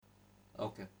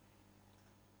Okay.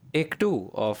 Take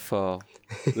 2 of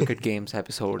Wicked Games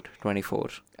episode 24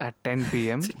 At 10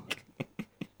 p.m.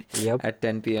 Yep. at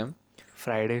 10 p.m.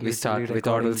 Friday. We thought we'll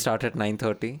recording. start at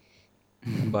 9:30,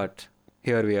 but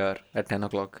here we are at 10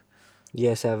 o'clock.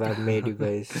 Yes, I've made you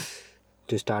guys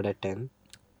to start at 10.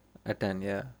 At 10,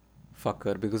 yeah.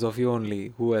 Fucker, because of you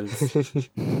only. Who else?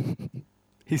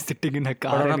 He's sitting in a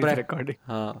car and he's recording.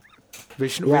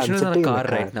 Vishnu, Yeah, Vishnu I'm is in a sitting in car a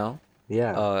car. right now.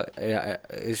 Yeah.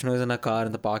 Vishnu is in a car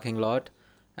in the parking lot,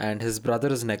 and his brother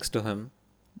is next to him.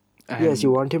 Yes,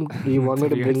 you want him? You want me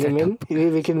to Weird bring him in?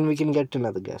 setup. We can get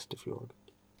another guest if you want.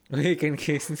 We can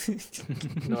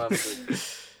no, I'm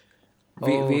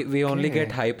good. We only Okay.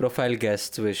 get high profile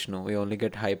guests, Vishnu. We only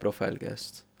get high profile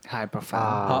guests. High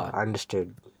profile.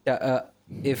 Understood.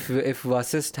 If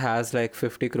Vasist has like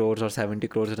 50 crores or 70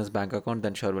 crores in his bank account,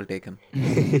 then sure we'll take him.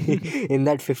 In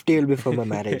that 50 will be for my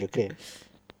marriage, okay?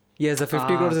 Yes, the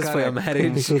 50 crores is for your correct.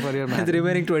 marriage. For your And the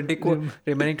marriage.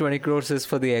 remaining 20 crores is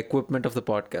for the equipment of the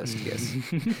podcast. Yes.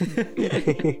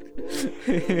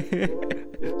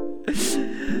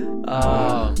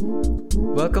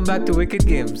 Welcome back to Wicked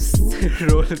Games.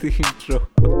 Roll the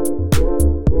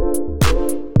intro.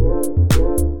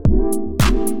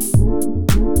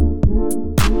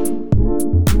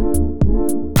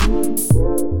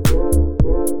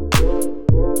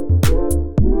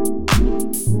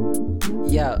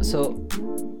 Yeah, so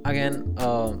again,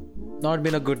 not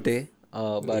been a good day,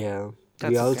 but Yeah.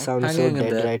 That's We all okay. sound so Hanging in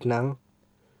dead there. right now.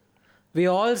 we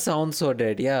all sound so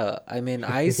dead. Yeah, I mean,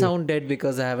 I sound dead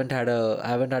because I haven't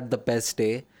had the best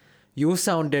day. You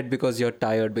sound dead because you're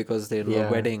tired because the Yeah.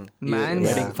 wedding Man,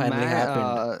 finally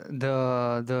happened.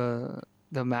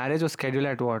 The marriage was scheduled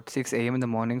at what 6 a.m. in the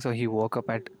morning, so he woke up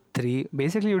at 3.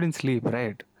 Basically, you didn't sleep,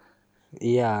 right?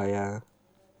 Yeah.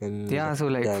 And Yeah, so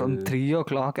like from then- 3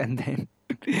 o'clock, and then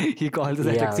he calls us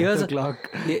at Yeah. like 6 o'clock,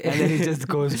 and then he just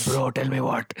goes, "Bro, tell me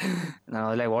what." And I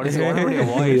was like, "What about your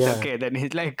voice?" Yeah. Okay, then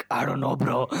he's like, "I don't know,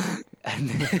 bro." And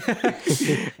then,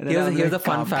 and then I was Here's like, a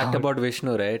fun "Calm fact down." about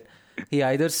Vishnu, right? He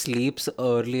either sleeps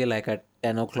early, like at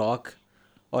 10 o'clock,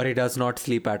 or he does not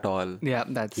sleep at all. Yeah,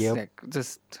 that's Yep. like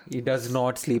just He does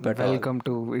not sleep at all. welcome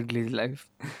to Idli's life.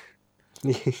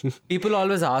 People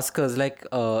always ask us, like,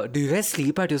 do you guys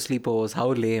sleep at your sleepovers? How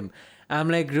lame. I'm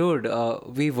like, dude,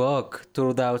 we work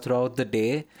throughout the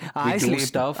day. I we sleep. do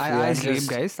stuff. we I are sleep, just-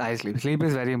 guys. I sleep. Sleep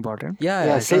is very important. Yeah,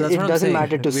 Yeah, so see, that's it what I'm doesn't saying.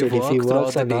 matter to We Sid. If he work throughout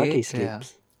works or the not, day. he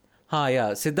sleeps. Yeah.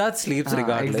 Siddharth sleeps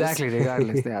regardless. Exactly,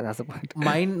 regardless. Yeah, that's the point.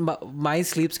 My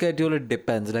sleep schedule, it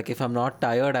depends. Like if I'm not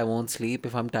tired, I won't sleep.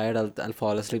 If I'm tired, I'll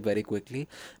fall asleep very quickly.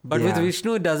 But with Yeah.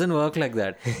 Vishnu, it doesn't work like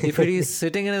that. If he's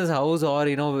sitting in his house, or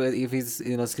if he's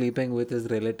sleeping with his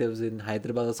relatives in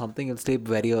Hyderabad or something, he'll sleep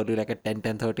very early, like at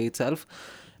 10:30 itself.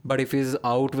 But if he's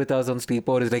out with us on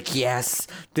sleepover, he's like, yes,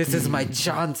 this is my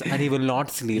chance, and he will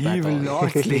not sleep He at will all.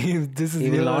 not sleep. This is He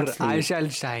will your not sleep. I shall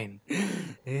shine.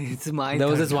 It's my There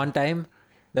was turn.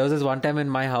 this one time in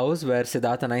my house where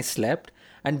Siddharth and I slept,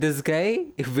 and this guy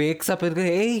wakes up and goes,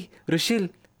 "Hey, Rushil,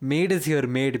 maid is here,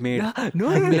 maid." No,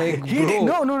 I'm like,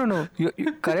 bro. no.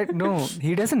 You correct. No,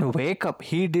 he doesn't wake up.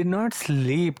 He did not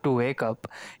sleep to wake up.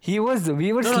 We were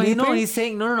No, sleeping. he's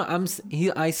saying no.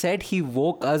 I said he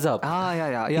woke us up.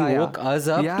 Yeah. He woke us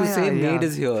up to say maid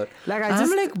is here. Like I'm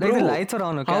just like, the bro, lights were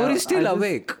on. Okay, how are you still I just-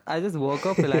 awake? I just woke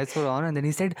up. The lights were on, and then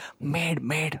he said, "Maid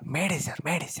is here,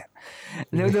 maid is here."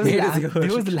 And there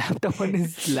was the laptop on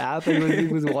his lap, and he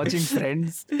was watching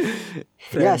Friends.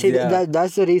 Yeah, see, yeah.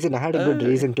 that's the reason. I had a good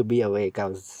reason to be awake. I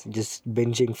was just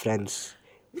binging Friends.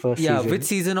 First Yeah, season. which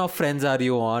season of Friends are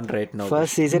you on right now?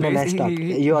 First season, and I stopped.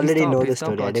 You already know the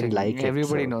story. I didn't like it.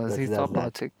 Everybody so knows. He that's stopped that.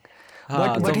 watching. So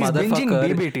But he's binging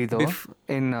motherfucker, BBT though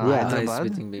in Yeah. he's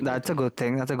Hyderabad. binging BBT. That's a good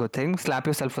thing. That's a good thing. Slap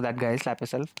yourself for that, guys. Slap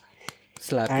yourself.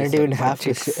 Slap I don't yourself. even have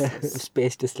chicks.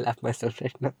 space to slap myself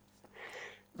right now.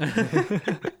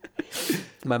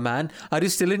 My man, are you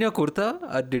still in your kurta?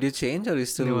 Did you change, or are you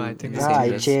still? No, I think in the it's same I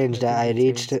dress? changed. I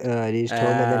reached home,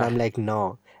 and then Ah. I'm like,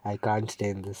 no, I can't stay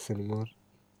in this anymore.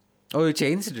 Oh, you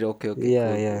changed it? Okay.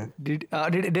 Yeah.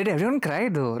 Did everyone cry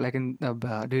though? Like in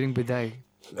during Bidai?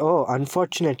 Oh,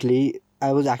 unfortunately,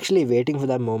 I was actually waiting for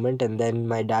that moment, and then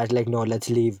my dad's like, "No, let's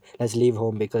leave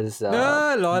home because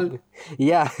Lol.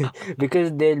 yeah,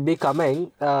 because they'll be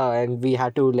coming, and we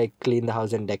had to like clean the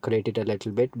house and decorate it a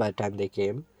little bit by the time they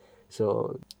came,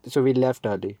 so we left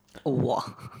early." Wow.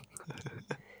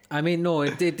 I mean, no,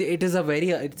 it is a very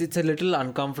it's a little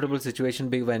uncomfortable situation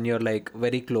when you're like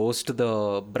very close to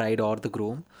the bride or the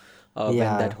groom. when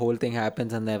Yeah. that whole thing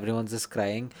happens and everyone's just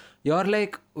crying, you're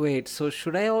like, wait, so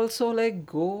should I also like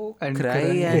go And cry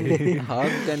cry. and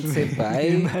hug and say bye?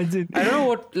 Imagine. I don't know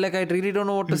what, like, I really don't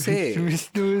know what to say.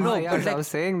 Vishnu is, No, yeah, but so I like, was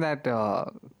saying that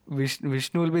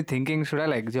Vishnu will be thinking, should I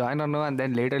like join or no? And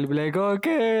then later he'll be like,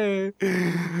 okay.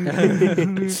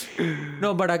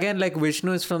 no, but again, like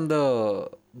Vishnu is from the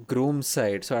groom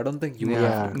side, so I don't think you have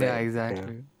Yeah. to cry. Yeah,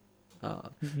 exactly.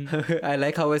 I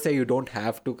like how I say you don't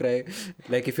have to cry.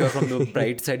 Like if you're from the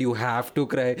bride side, you have to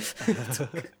cry.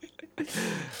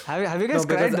 Have you guys No, because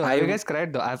cried though? Have you I- guys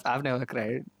cried though? I've never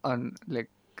cried on like.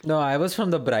 No, I was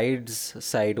from the bride's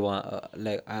side.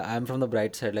 Like I'm from the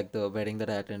bride side, like the wedding that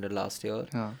I attended last year.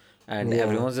 And Yeah.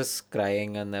 everyone's just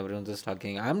crying and everyone's just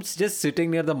hugging. I'm just sitting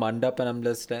near the mandap and I'm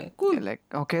just like, cool. Like,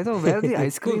 okay, so where are the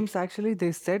ice creams actually?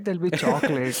 They said there'll be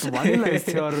chocolate, vanilla is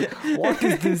here. What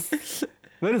is this?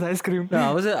 Where is ice cream? No,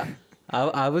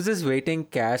 I was just waiting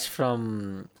cash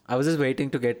from. I was just waiting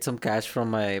to get some cash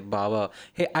from my Baba.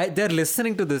 Hey, they're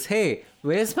listening to this. Hey,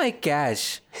 where's my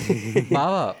cash,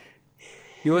 Baba?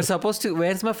 You were supposed to.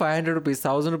 Where's my 500 rupees,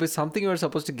 1,000 rupees? Something you were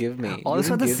supposed to give me. You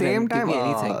Also, at didn't the same give time, me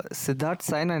anything. Siddharth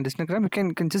Sain and Instagram,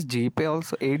 you can just GPay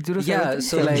also 8073. Yeah,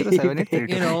 so like,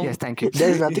 707832. you know- Yes, thank you.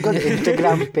 There's nothing called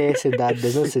Instagram Pay, Siddharth.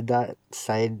 There's no Siddharth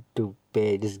side to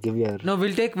pay. Just give your. No,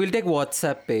 we'll take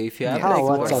WhatsApp Pay if you have Yeah, like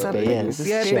WhatsApp Pay, yes. Just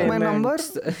Yeah, take my number,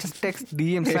 payments. just text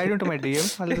DM, slide into my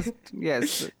DM. I'll just,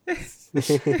 yes.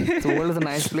 The world is a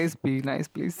nice place. Be nice,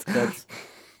 please. That's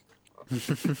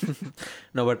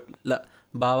no, but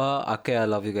Baba, Ake, I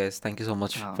love you guys. Thank you so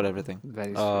much for everything.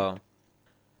 very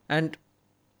And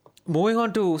moving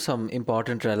on to some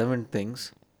important, relevant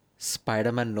things.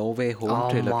 Spider-Man No Way Home Oh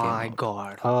trailer came my out.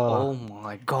 god. Oh. Oh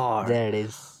my god. There it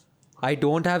is. I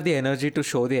don't have the energy to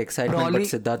show the excitement, but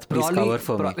Siddharth, please cover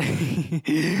for me.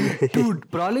 Dude,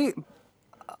 probably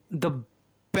the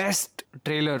best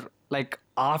trailer, like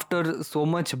after so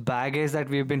much baggage that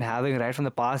we've been having right from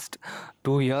the past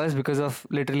 2 years because of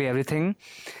literally everything.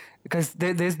 Because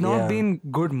there's not Yeah. been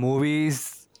good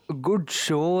movies, good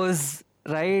shows,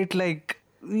 right? Like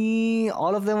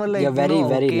all of them are like Yeah, very,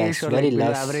 very okay-ish less, or very like below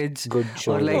less average good or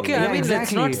shows. like, Okay, yeah, I mean,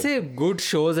 let's not exactly. say good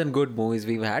shows and good movies.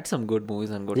 We've had some good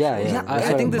movies and good Yeah, shows. yeah, I that's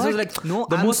think what this was But like no,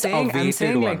 the I'm most saying, awaited I'm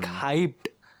saying one. like hyped.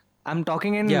 I'm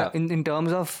talking in, Yeah. in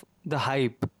terms of the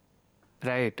hype,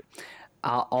 right?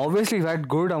 Obviously, we had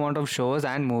good amount of shows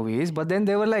and movies, but then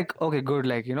they were like, okay, good,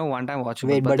 like one time watchable.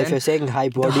 Wait, but if then you're saying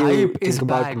hype, what the do you hype is think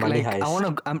about back. Money like, Heist? I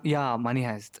wanna, yeah, Money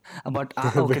Heist. But okay,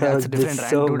 Bro, that's a there's different rant,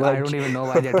 so dude. I much. don't even know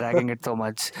why they're dragging it so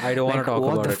much. I don't wanna Like, talk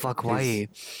what about the it, fuck? please.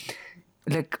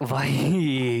 Why? Like,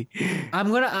 why? I'm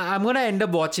gonna end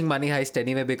up watching Money Heist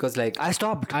anyway because like I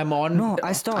stopped. I'm on. No,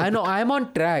 I stopped. I know I'm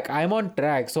on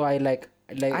track. So I like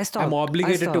I stopped. I'm I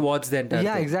obligated to stopped. watch the entire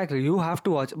Yeah, thing. exactly. You have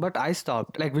to watch, but I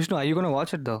stopped. Like Vishnu, are you gonna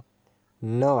watch it though?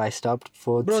 No, I stopped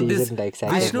fourth Bro, this season like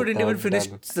second. Vishnu or didn't even third finish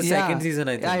done. the second season.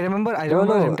 I think. Yeah, I remember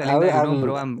No, him telling that, I'm-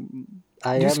 bro, I you am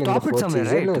in the stopped it fourth somewhere,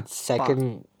 season. right? No, it's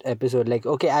second episode. Like,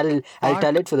 okay, I'll Part-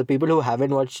 tell it for the people who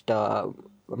haven't watched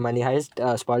Money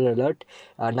Heist. Spoiler alert: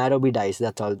 Nairobi dies.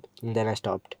 That's all. And then I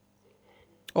stopped.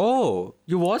 Oh,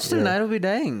 you watched till Nairobi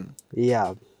dying.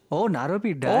 Yeah. Oh,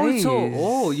 Nairobi dies.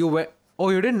 You were. Oh,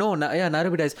 you didn't know? Yeah,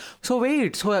 Nairobi dies. So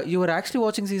wait, so you were actually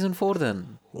watching season 4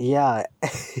 then? Yeah,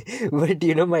 but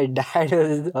my dad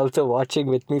was also watching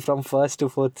with me from first to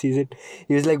fourth season.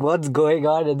 He was like, "What's going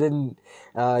on?" And then,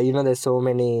 there's so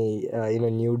many,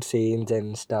 nude scenes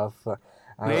and stuff.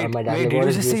 Wait, my dad wait, like, did "What you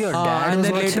is just say this?" your dad and was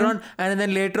then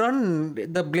watching? later on,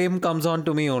 the blame comes on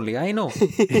to me only. I know.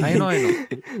 I know. I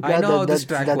Yeah, know how this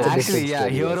track that's works. a Actually, different yeah,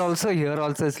 story, here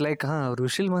also, it's like,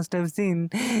 Rushil must have seen.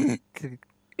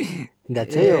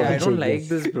 That's it. I don't like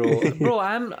this, bro.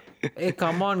 Bro, hey,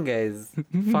 come on, guys.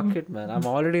 Fuck it, man. I'm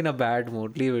already in a bad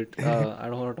mood. Leave it. I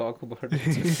don't want to talk about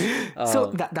it.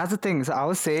 So that's the thing. So I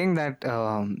was saying that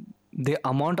the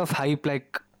amount of hype,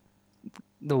 like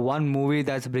the one movie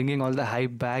that's bringing all the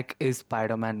hype back is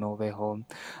Spider-Man No Way Home.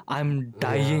 I'm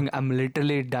dying. I'm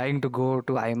literally dying to go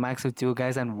to IMAX with you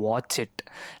guys and watch it.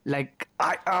 Like,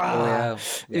 yeah.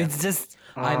 it's just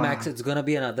IMAX. It's gonna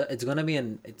be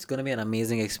an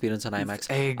amazing experience on IMAX.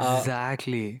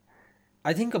 exactly.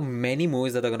 I think many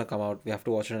movies that are gonna come out, we have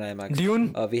to watch it on IMAX.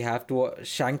 Dune? We have to watch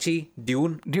Shang-Chi,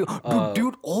 Dune. Dude,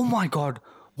 oh my god,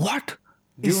 what?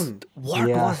 Dune. What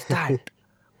Yeah. was that?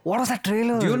 What was that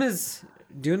trailer?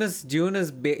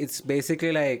 It's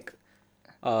basically like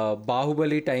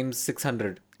Bahubali times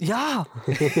 600. Yeah,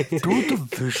 dude, the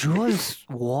visuals.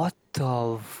 What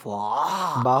the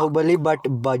fuck? Bahubali, but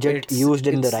budget It's- used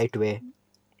in the it's- right way.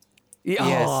 Yeah.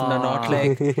 Yes, no, not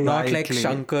like Rightly.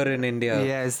 Shankar in India.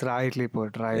 Yes, rightly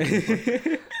put.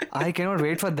 I cannot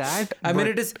wait for that. I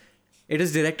mean, but- It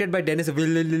is directed by Dennis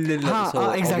Villeneuve.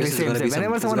 So exactly, obviously it's same, gonna same. be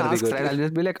Whenever it's someone gonna be asks, good. right, I'll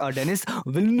just be like, Dennis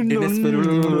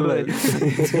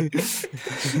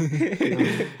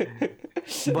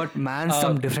But man,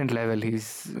 some different level.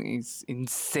 He's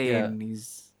insane.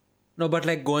 He's No, but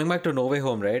like going back to No Way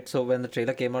Home, right? So when the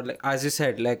trailer came out, like as you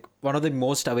said, like one of the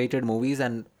most awaited movies,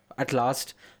 and at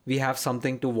last we have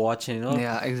something to watch, and,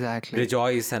 yeah, exactly.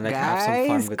 rejoice and like have some fun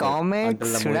Guys, with comics. it until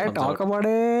the Should movie I comes talk out. about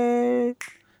it?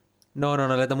 No,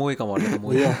 let the movie come out. Let the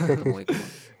movie come out. Let the movie come out.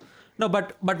 No,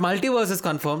 but multiverse is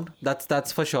confirmed.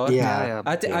 That's for sure. Yeah.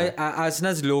 As soon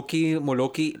as Loki.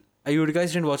 You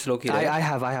guys didn't watch Loki, right? I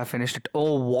have finished it.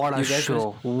 Oh, what a You guys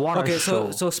show! finished? What Okay, a show!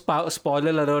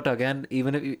 spoiler alert again.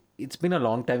 Even if it's been a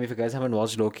long time, if you guys haven't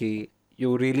watched Loki,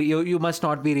 you must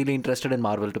not be really interested in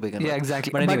Marvel to begin with. Yeah,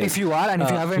 exactly. But, But anyways, if you are and if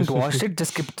you haven't watched it,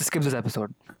 just skip this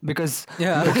episode because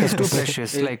Yeah. Loki is too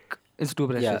precious. Like it's too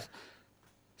precious. yeah.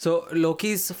 So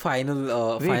Loki's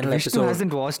final Wait, final Vishnu episode.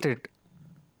 hasn't watched it.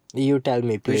 You tell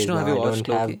me, please. Vishnu, have now. you I watched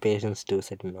don't Loki? have patience to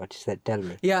sit and watch. Tell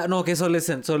me. Yeah, no, okay, so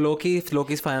listen. So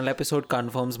Loki's final episode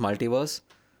confirms multiverse,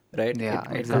 right? Yeah,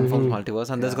 it exactly. confirms multiverse,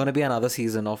 and there's going to be another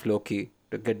season of Loki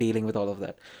to get dealing with all of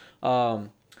that.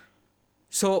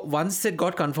 So once it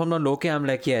got confirmed on Loki, I'm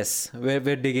like, yes,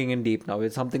 we're digging in deep now.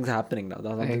 Something's happening now.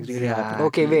 Something's really happening.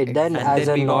 Okay, wait. Then, And as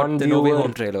then a we got the No Way non-viewer,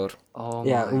 Home trailer. Oh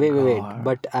yeah. my Wait. God.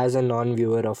 But as a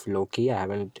non-viewer of Loki, I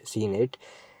haven't seen it.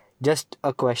 Just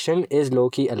a question: is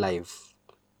Loki alive?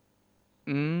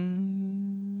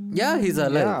 Yeah, he's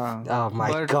alive. Yeah. Oh my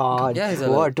But God! Yeah, he's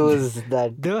alive. What was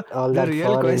that? The that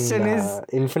real for question in, is-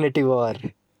 Infinity War.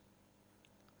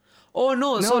 Oh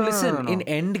no! No, So no, listen, no. in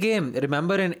Endgame,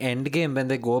 remember in Endgame when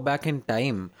they go back in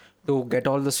time to get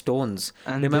all the stones.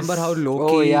 And Remember this- how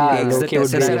Loki Oh, yeah, takes Loki the would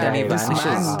Tesseract revive and he him.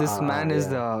 vanishes. This man is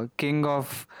yeah. the king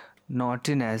of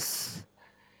naughtiness.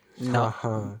 No,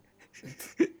 Uh-huh.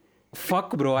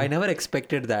 fuck, bro! I never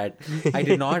expected that.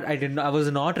 I was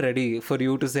not ready for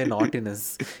you to say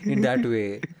naughtiness in that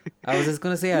way. I was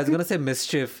gonna say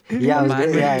mischief. Yeah, I was Man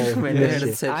gonna- yeah, went ahead and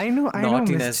mischief. said I know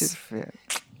naughtiness. mischief.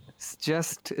 Yeah.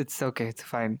 It's okay, it's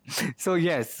fine. So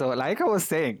yes, so like I was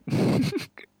saying,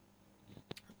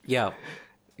 Yeah.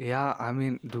 yeah, I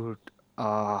mean, dude.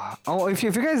 If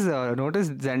you guys notice,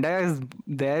 Zendaya is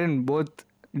there in both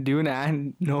Dune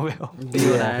and No Way Home.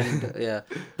 Dune and yeah,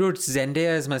 dude,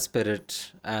 Zendaya is my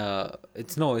spirit.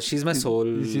 She's my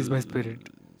soul. She's my spirit.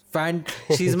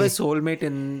 She's my soulmate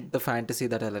in the fantasy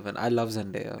that I live in. I love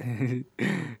Zendaya.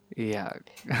 Yeah.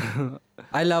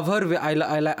 I love her. I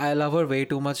love her way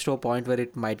too much to a point where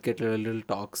it might get a little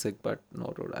toxic. But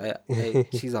no, dude,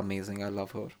 she's amazing. I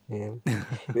love her. Yeah.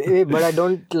 Wait, but I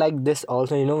don't like this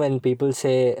also, when people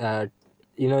say,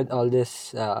 all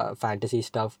this fantasy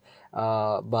stuff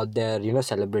about their,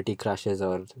 celebrity crushes,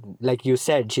 or like you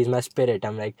said, she's my spirit.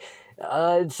 I'm like,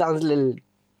 it sounds a little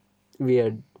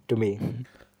weird to me.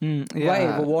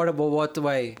 Yeah. Why? What?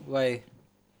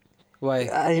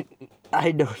 Why?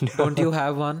 I don't know. Don't you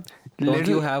have one? Don't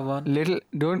you have one?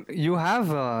 Don't you have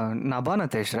Nabha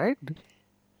Natesh, right?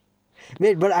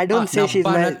 Wait, but I don't say she's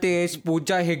my... Natesh,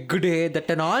 Pooja Hegde, that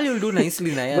and all you'll do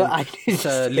nicely, Naya. But I didn't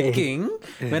say. Licking.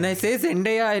 When I say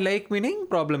Zendaya, I like meaning,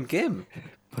 problem came.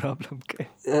 Problem. Okay.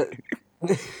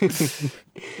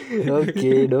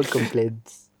 Okay, no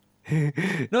complaints.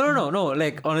 No.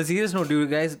 Like on a serious note, do you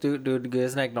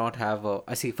guys like not have a?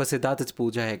 I see for Siddharth it's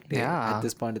Pooja Hegde. Yeah. At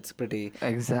this point, it's pretty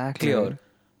Exactly. clear.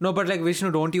 No, but like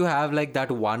Vishnu, don't you have like that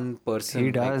one person,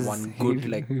 He does. like one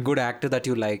good good actor that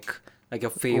you like your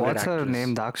favorite What's actress her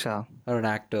name? Daksha. or an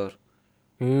actor?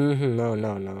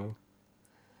 No.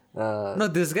 No,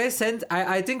 this guy sends.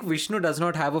 I think Vishnu does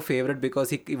not have a favorite because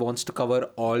he wants to cover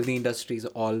all the industries,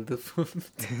 all the.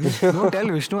 No, tell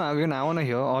Vishnu. Again, I want to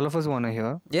hear. All of us want to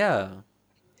hear. Yeah.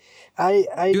 I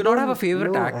Do you not have a don't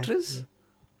favorite know. actress?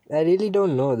 I really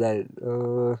don't know that.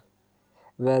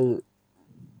 Well,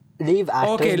 leave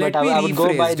actors, Okay, but let me I would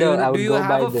go by rephrase. the. Do you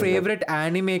have a favorite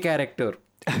anime character?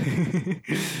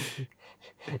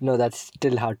 No, that's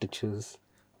still hard to choose.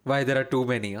 Why there are too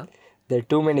many? Huh? There are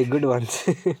too many good ones.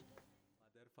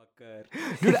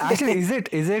 Dude, actually,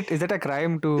 is it a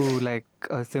crime to like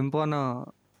simp on a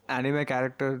anime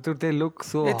character? Dude, they look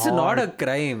so. It's hot. not a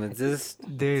crime. It's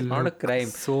just They not a look crime.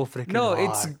 so freaking. No,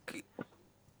 hot.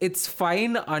 it's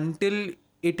fine until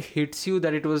it hits you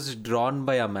that it was drawn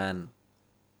by a man.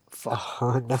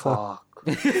 Oh, no. Fuck.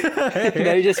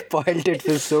 Now you just spoiled it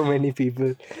for so many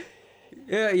people.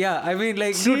 Yeah. I mean,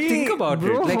 like, dude, think See, about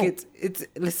bro. it. Like, it's.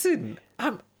 Listen,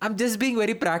 I'm just being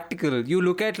very practical. You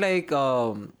look at like,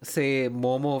 say,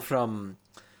 Momo from,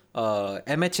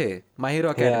 MHA, My Hero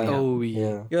Academia. Oh yeah.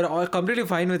 Yeah. You're all completely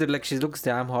fine with it. Like, she looks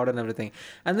damn hot and everything,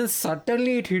 and then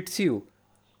suddenly it hits you.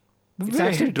 It's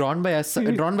actually drawn by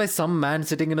some man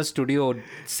sitting in a studio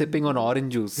sipping on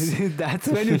orange juice. That's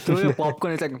when you throw your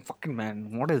popcorn. It's like, fucking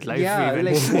man, what is life? Yeah,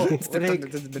 even?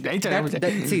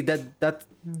 See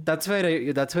that's where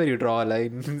you draw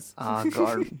lines. Ah,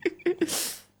 God.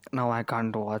 Now I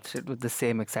can't watch it with the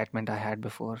same excitement I had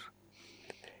before.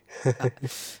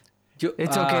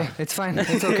 It's okay. It's fine.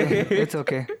 It's okay. It's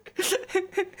okay.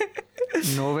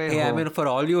 No way. Hey, I home. mean, for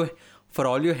all you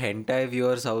hentai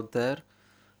viewers out there,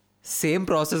 same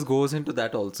process goes into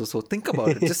that also. So think about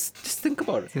it. Just think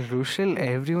about it. Rushil,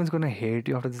 everyone's gonna hate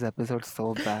you after this episode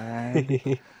so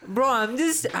bad. Bro, I'm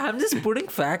just putting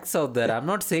facts out there. I'm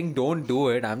not saying don't do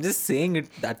it. I'm just saying it.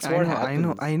 That's what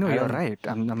happens. I know. You're right.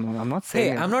 I'm not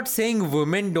saying. Hey, I'm not saying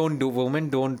women don't do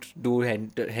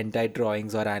hentai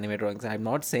drawings or anime drawings. I'm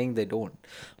not saying they don't.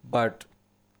 But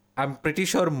I'm pretty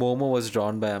sure Momo was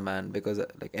drawn by a man because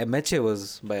like MHA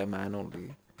was by a man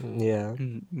only. Yeah.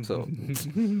 So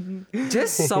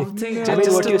just something I mean,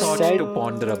 just what a you thought said- to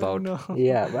ponder about.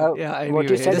 Yeah. Well, Yeah, what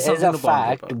you anyway, said just is something a to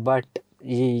ponder fact, about. but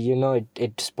you know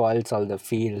it spoils all the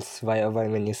feels. Why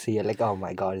when you see it, like, oh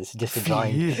my God, it's just a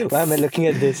drawing. Why am I looking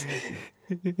at this?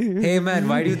 Hey man,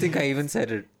 why do you think I even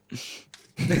said it?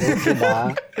 Okay,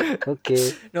 da.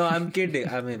 Okay. No, I'm kidding.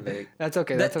 I mean, like That's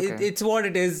okay. That's okay. It's what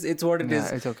it is. It's what it is.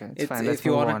 Yeah, it's okay. It's fine. Let's If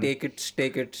you move wanna on. take it,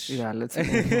 take it. Yeah, let's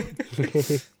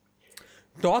move.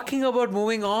 Talking about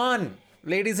moving on,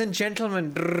 ladies and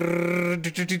gentlemen.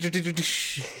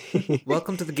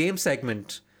 Welcome to the game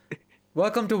segment.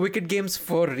 Welcome to Wicked Games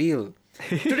for Real.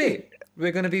 Today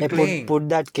we're gonna be Hey, playing. put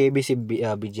that KBC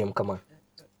BGM. Come on.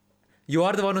 You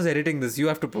are the one who's editing this. You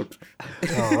have to put.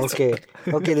 Oh, okay.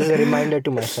 Okay, this is a reminder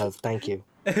to myself. Thank you.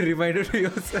 A reminder to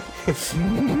yourself. Today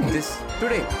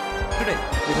we're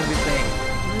gonna be playing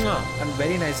a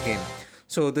very nice game.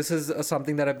 So this is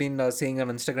something that I've been saying on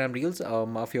Instagram Reels.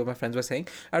 A few of my friends were saying.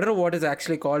 I don't know what it's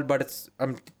actually called, but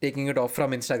I'm taking it off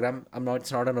from Instagram.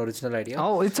 It's not an original idea.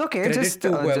 Oh, it's okay. Credit Just,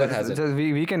 to whoever has it.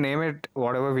 we can name it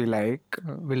whatever we like.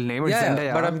 We'll name it Yeah,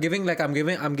 Zendaya. but I'm giving the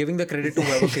credit to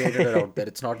whoever created it out there.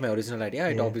 It's not my original idea.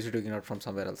 It obviously taken it from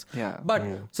somewhere else. Yeah. But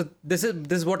so this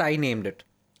is what I named it.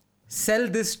 Sell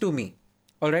this to me.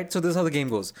 All right. So this is how the game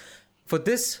goes. For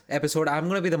this episode, I'm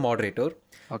gonna be the moderator,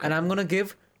 and I'm gonna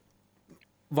give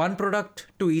one product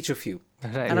to each of you,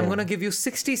 Right. and I'm gonna give you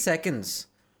 60 seconds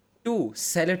to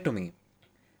sell it to me.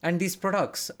 And these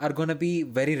products are gonna be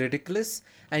very ridiculous,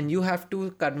 and you have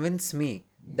to convince me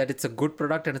that it's a good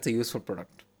product and it's a useful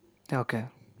product. Okay.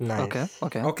 Nice. Okay.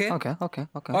 Okay? Okay.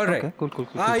 All right. Okay. Cool.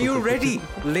 Are you ready,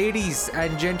 ladies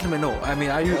and gentlemen? No, I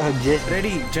mean, are you Yes.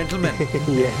 ready, gentlemen?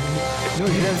 Yeah. No,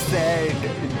 he just said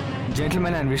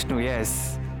gentleman and Vishnu.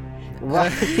 Yes.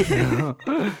 What?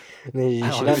 No,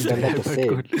 you should have done that to But say.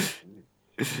 cool.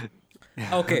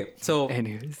 Okay, so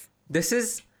Anyways. this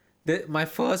is my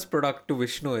first product to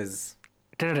Vishnu is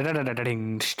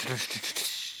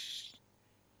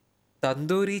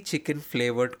tandoori chicken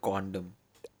flavored condom.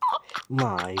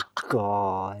 My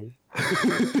God.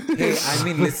 Hey, I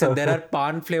mean, listen, there are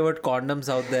pan flavored condoms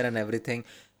out there and everything.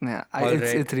 Yeah, Alright.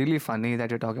 it's really funny that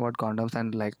you're talking about condoms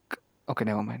and like, okay,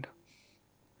 never mind.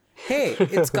 Hey,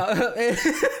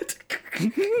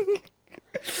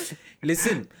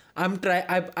 listen, I'm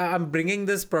bringing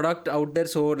this product out there,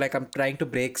 so like I'm trying to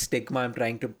break stigma. I'm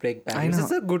trying to break barriers.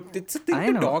 know. It's a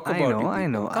thing to talk about. you I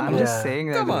know. people. Come I'm on. just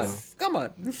saying that. Come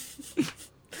on.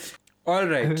 All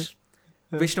right,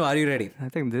 Vishnu, are you ready? I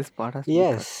think this part has.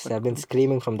 Yes, I've been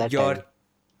screaming from that time.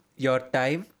 Your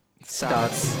time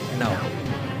starts now.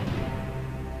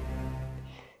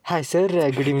 Hi, sir.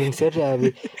 Good evening,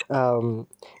 sir.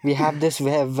 We have this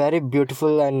very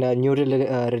beautiful and new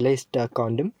released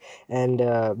condom, and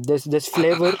this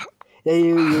flavor.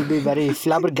 You'll be very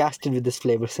flabbergasted with this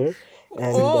flavor, sir.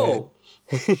 And,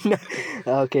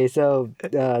 okay, so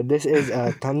this is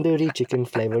a tandoori chicken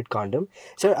flavored condom.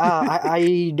 Sir,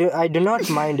 I do not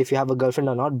mind if you have a girlfriend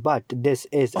or not, but this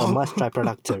is a must try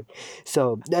product, sir.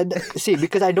 So see,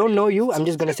 because I don't know you, I'm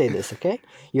just gonna say this, okay?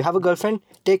 You have a girlfriend,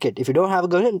 take it. If you don't have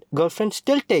a girlfriend,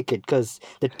 still take it, because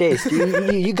the taste,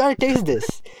 you gotta taste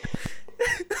this.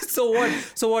 So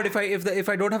what if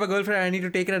I don't have a girlfriend, I need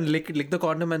to take it and lick the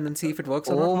condom and then see if it works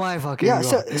or Oh not? my fucking Yeah,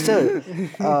 god. sir.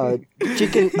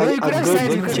 Chicken. No, he could have said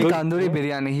good. tandoori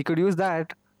biryani. He could use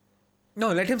that.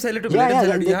 No, let him sell it to me. Yeah,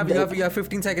 Let him yeah, sell it. that- You have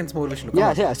 15 seconds more, Vishnu. Come Yeah,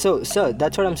 on. yeah. So, sir,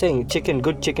 that's what I'm saying.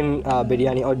 Good chicken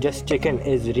biryani or just chicken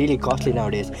is really costly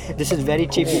nowadays. This is very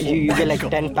cheap. You get like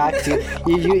 10 packs.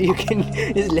 You can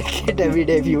just lick it every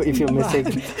day if you're missing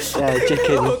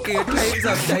chicken. Okay,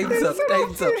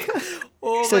 time's up.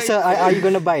 Oh So, my sir, are you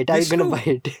gonna buy it? Are you gonna Vishnu.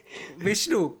 buy it?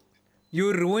 Vishnu,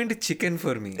 You ruined chicken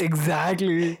for me.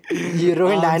 Exactly. You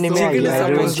ruined anime. chicken is I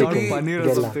ruined supposed to be chicken. paneer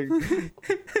or Gela. something.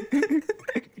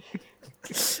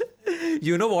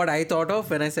 You know what I thought of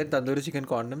when I said tandoori chicken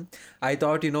condom? I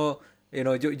thought, you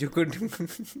could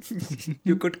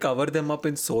you could cover them up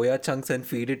in soya chunks and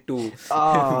feed it to veg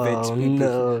Oh people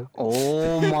no!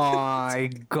 Oh my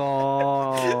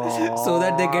god. so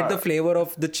that they get the flavor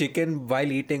of the chicken while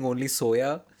eating only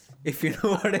soya. If you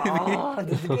know what I mean. Ah,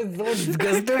 this is so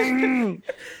disgusting.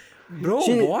 Bro,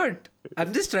 what?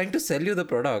 I'm just trying to sell you the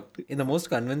product in the most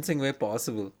convincing way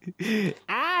possible.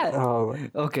 Oh.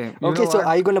 Okay. Okay, so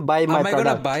are you gonna buy my Am I product?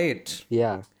 gonna buy it?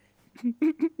 Yeah.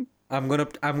 I'm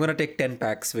gonna take 10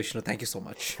 packs, Vishnu. Thank you so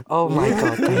much. Oh my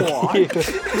god! Thank you.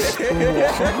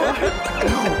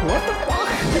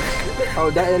 Oh,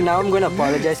 now I'm gonna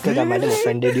apologize because I might have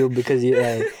offended you because you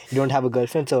don't have a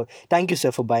girlfriend. So thank you,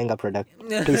 sir, for buying our product.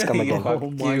 Please come again. Fuck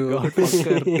my you, God,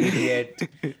 fucker. idiot.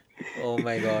 Oh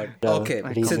my god. Okay,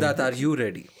 reason. Siddharth, are you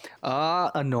ready?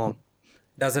 No.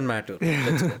 Doesn't matter.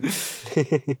 Let's go.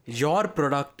 Your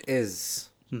product is.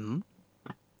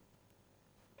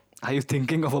 Are you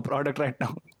thinking of a product right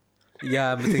now?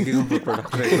 Yeah, I'm thinking of a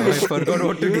product right now. I forgot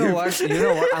what to You give. know what? You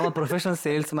know what? I'm a professional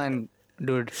salesman,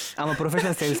 dude. I'm a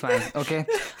professional salesman. Okay.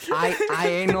 I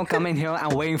ain't no coming here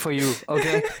and waiting for you.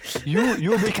 Okay.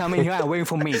 You be coming here and waiting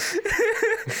for me.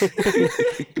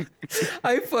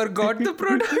 I forgot the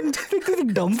product.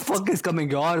 The dumb fuck is coming.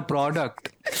 Your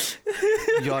product.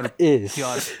 Your Is.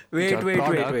 your. Wait. your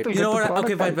product will You get know the what?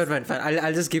 Okay, product fine.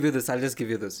 I'll just give you this.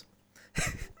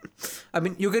 I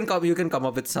mean, you can come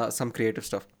up with some creative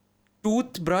stuff.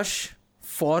 Toothbrush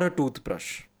for a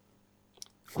toothbrush.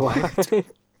 What?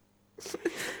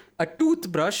 A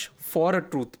toothbrush for a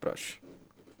toothbrush.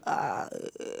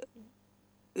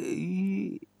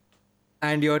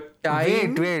 And your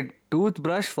time. Wait.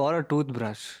 Toothbrush for a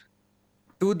toothbrush.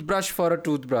 Toothbrush for a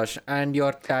toothbrush. And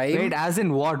your time. Wait, as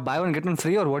in what? Buy one get one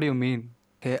free, or what do you mean?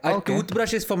 A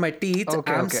toothbrush is for my teeth.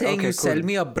 I'm saying you sell cool.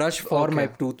 me a brush for my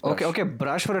toothbrush. Okay.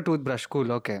 Brush for a toothbrush.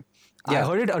 Cool. Okay. Yeah, I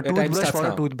heard it a your time toothbrush starts for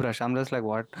now. a toothbrush. I'm just like,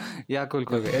 what? Yeah, cool.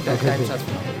 Okay, time starts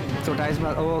now. So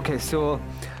okay. So,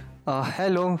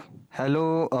 hello,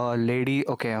 lady.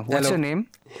 Okay, what's Hello. your name?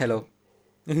 Hello.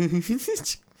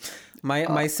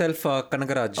 Myself,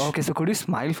 Kanagaraj. Okay, so could you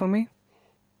smile for me?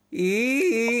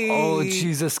 Oh,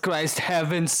 Jesus Christ,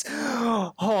 heavens!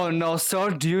 Oh no, sir.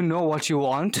 Do you know what you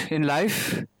want in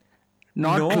life?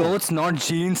 Not No. clothes, not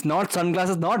jeans, not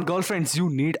sunglasses, not girlfriends. You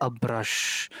need a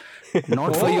brush.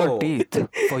 Not for your Oh. teeth,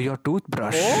 for your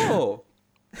toothbrush. Oh.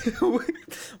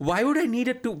 Why would I need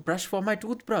a toothbrush for my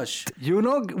toothbrush? You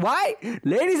know why?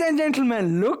 Ladies and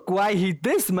gentlemen, look why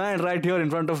this man right here in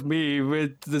front of me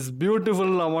with this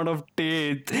beautiful amount of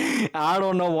teeth. I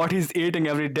don't know what he's eating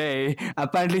every day.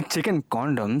 Apparently chicken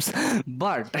condoms.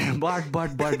 But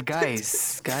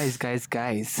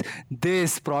guys,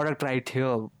 this product right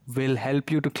here will help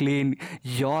you to clean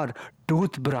your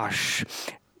toothbrush.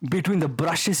 Between the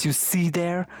brushes you see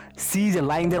they're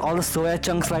lying there, all the soya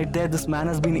chunks right there this man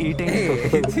has been eating.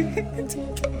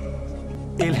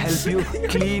 It'll help you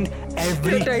clean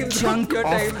every Your time's up, chunk your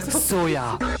of time's up.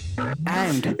 soya.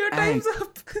 Your time's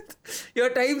up. Your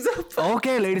time's up.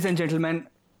 Okay, ladies and gentlemen,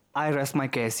 I rest my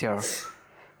case here.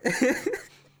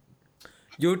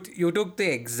 You took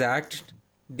the exact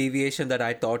deviation that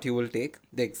I thought you will take.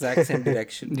 The exact same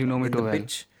direction. You know me in too the well.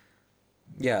 pitch.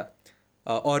 Yeah.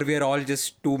 Or we are all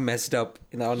just too messed up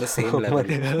on the same level.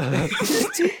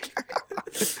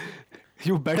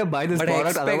 You better buy this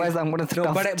product, otherwise I'm gonna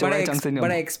stuff soya chunks in your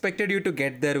But I mouth. expected you to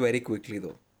get there very quickly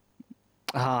though.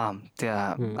 Yeah,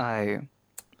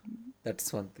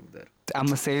 That's one thing there.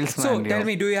 I'm a salesman. So tell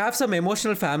me, do you have some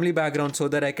emotional family background so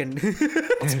that I can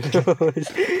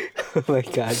Oh my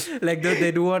god. like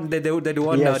they do on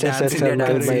Yes, Dance sir, India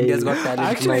Dance my- India's Got Talent.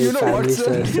 Actually, My you know what,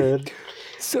 family, sir? sir.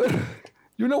 Sir,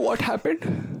 you know what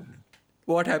happened?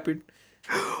 What happened?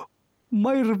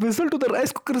 My whistle to the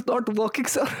rice cooker is not working,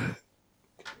 sir.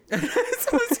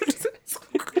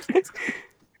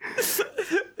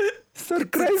 Sir,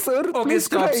 cry, sir. Okay, Please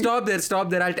cry. stop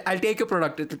there. I'll take your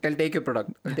product. I'll take your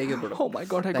product. Oh my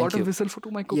god, I Thank got you. a whistle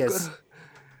to my cooker. Yes.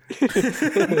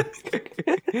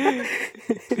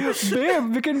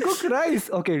 Babe, we can cook rice.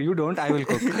 Okay, you don't, I will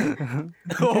cook.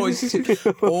 Oh shit.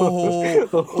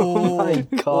 Oh my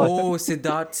God. Oh,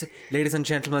 Siddharth. Ladies and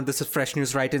gentlemen, this is fresh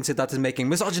news right in. Siddharth is making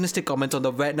misogynistic comments on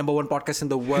the number one podcast in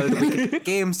the world, Wicked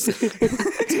Games. Since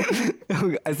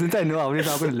I know Avni's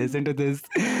not going to listen to this,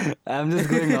 I'm just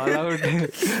going all out.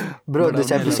 Bro, But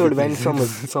this Avni, I love episode it. went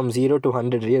from 0 to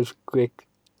 100 real quick.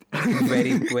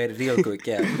 Very real quick,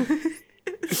 yeah.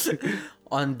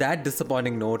 On that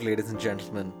disappointing note, ladies and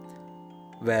gentlemen,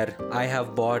 where I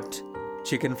have bought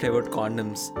chicken flavored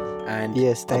condoms and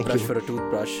Yes, a thank brush you. for a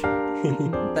toothbrush.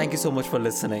 Thank you so much for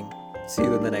listening. See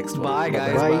you in the next one. Bye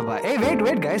guys. Bye. Bye. Hey,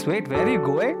 wait, guys. Wait, where are you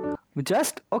going?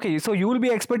 Just okay. So you will be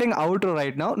expecting outro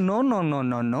right now.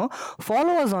 No.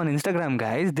 Follow us on Instagram,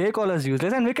 guys. They call us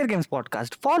useless and Wicked Games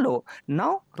Podcast. Follow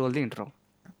now. Roll the intro.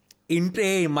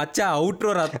 Intro, macha,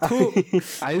 outro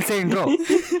rathu. I'll say intro.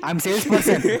 I'm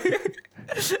salesperson.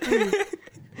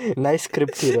 Nice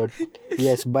script he wrote.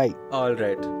 Yes, bye. All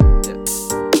right.